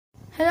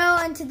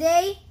Hello, and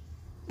today,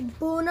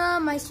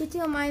 Buna, my sweet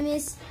little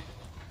mimes,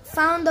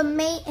 found a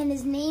mate, and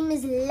his name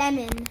is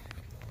Lemon.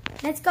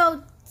 Let's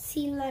go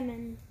see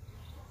Lemon.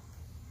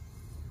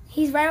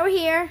 He's right over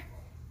here.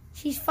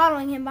 She's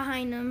following him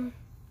behind him.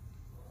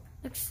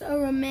 Looks so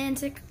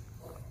romantic.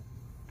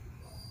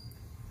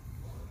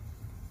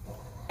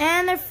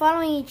 And they're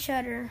following each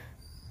other.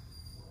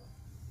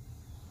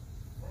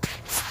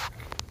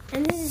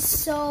 And this is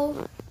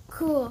so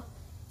cool.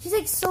 She's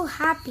like so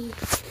happy.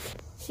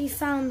 She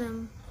found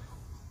them.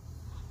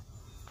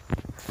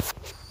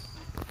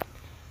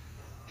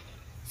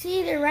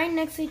 See, they're right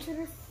next to each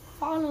other,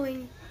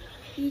 following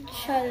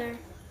each other.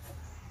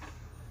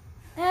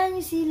 And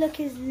you see, look,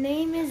 his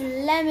name is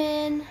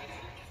Lemon.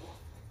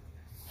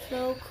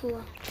 So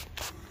cool.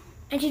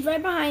 And she's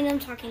right behind him,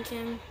 talking to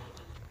him.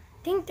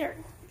 I think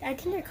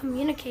they're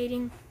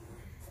communicating.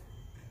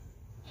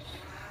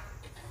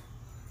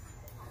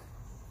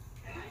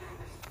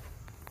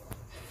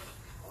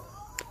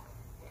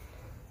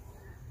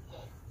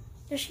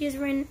 There she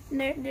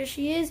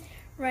is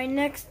right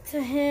next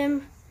to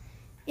him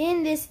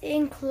in this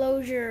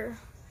enclosure.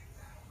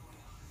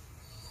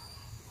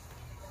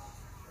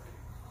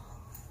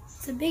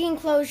 It's a big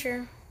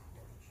enclosure.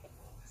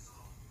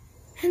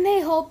 And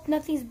they hope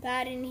nothing's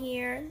bad in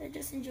here. They're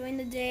just enjoying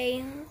the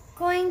day,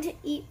 going to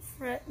eat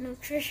for a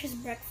nutritious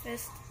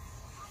breakfast.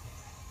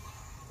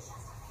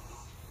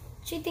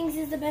 She thinks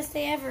it's the best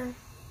day ever.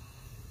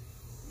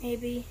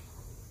 Maybe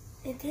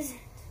it isn't.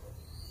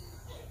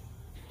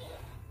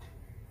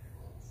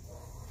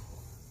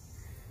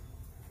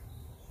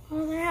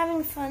 Well, they're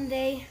having a fun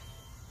day.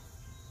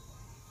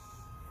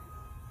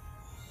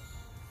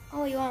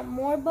 Oh, you want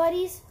more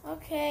buddies?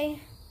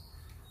 Okay.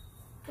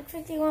 Looks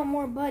like they want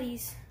more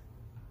buddies.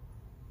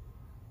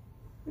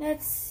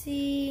 Let's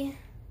see.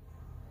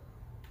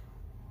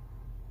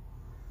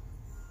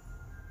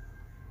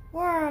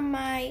 Where am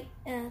I?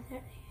 Let's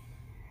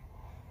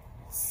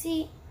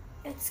see.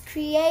 Let's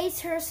create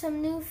her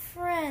some new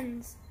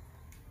friends.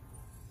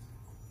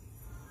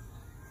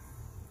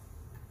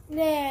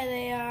 There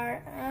they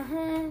are.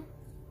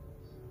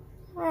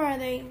 Where are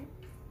they?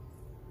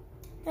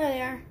 There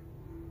they are.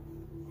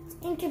 Let's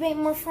incubate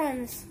more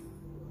friends.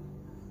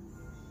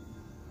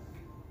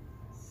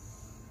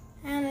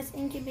 And let's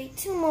incubate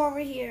 2 more over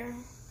here.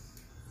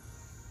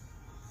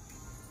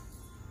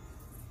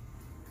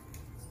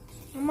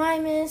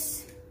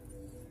 Mimus.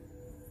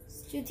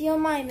 Studio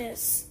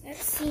Mimus.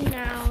 Let's see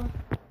now.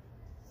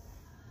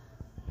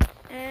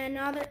 And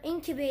now they're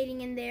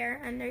incubating in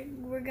there,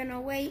 and we're gonna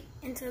wait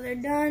until they're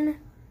done.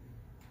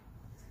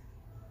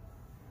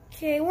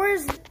 Okay,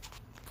 where's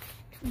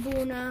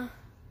Buna?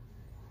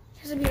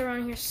 She has to be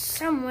around here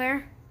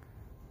somewhere.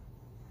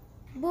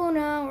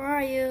 Buna, where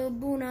are you?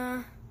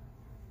 Buna.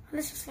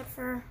 Let's just look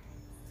for her.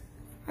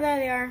 Oh, there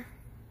they are.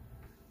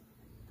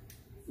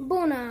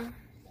 Buna.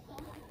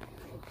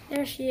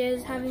 There she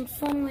is, having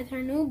fun with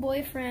her new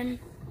boyfriend.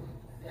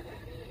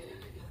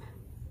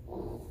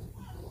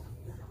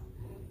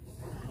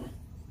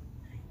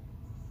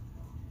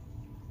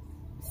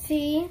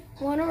 See,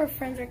 one of her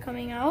friends are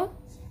coming out.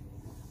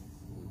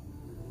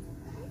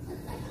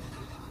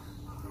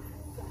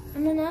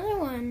 And another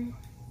one.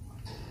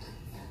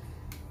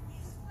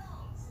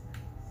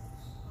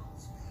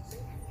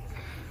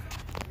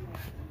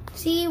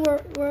 See,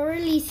 we're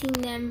releasing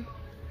them.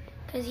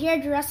 Because here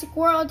at Jurassic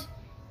World,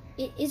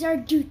 it is our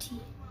duty.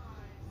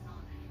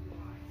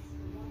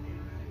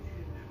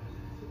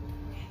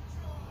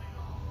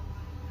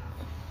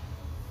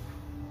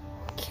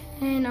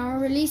 Okay, now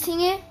we're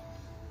releasing it.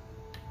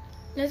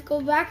 Let's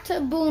go back to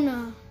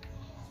Buna.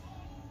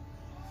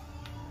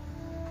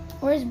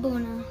 Where's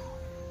Buna?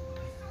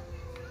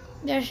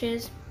 There she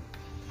is.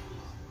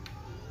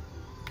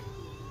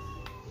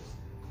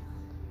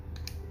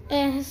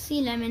 And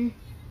see Lemon.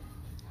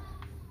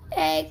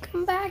 Hey,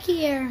 come back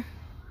here.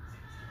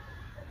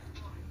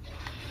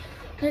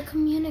 They're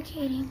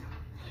communicating.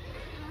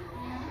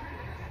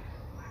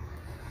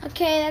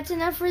 Okay, that's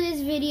enough for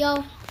this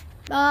video.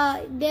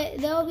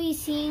 They'll be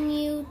seeing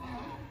you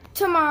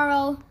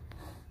tomorrow.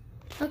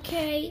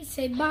 Okay,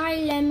 say bye,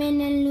 Lemon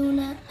and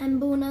Luna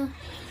and Buna.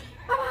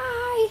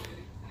 Bye-bye.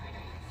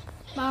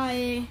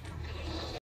 Bye.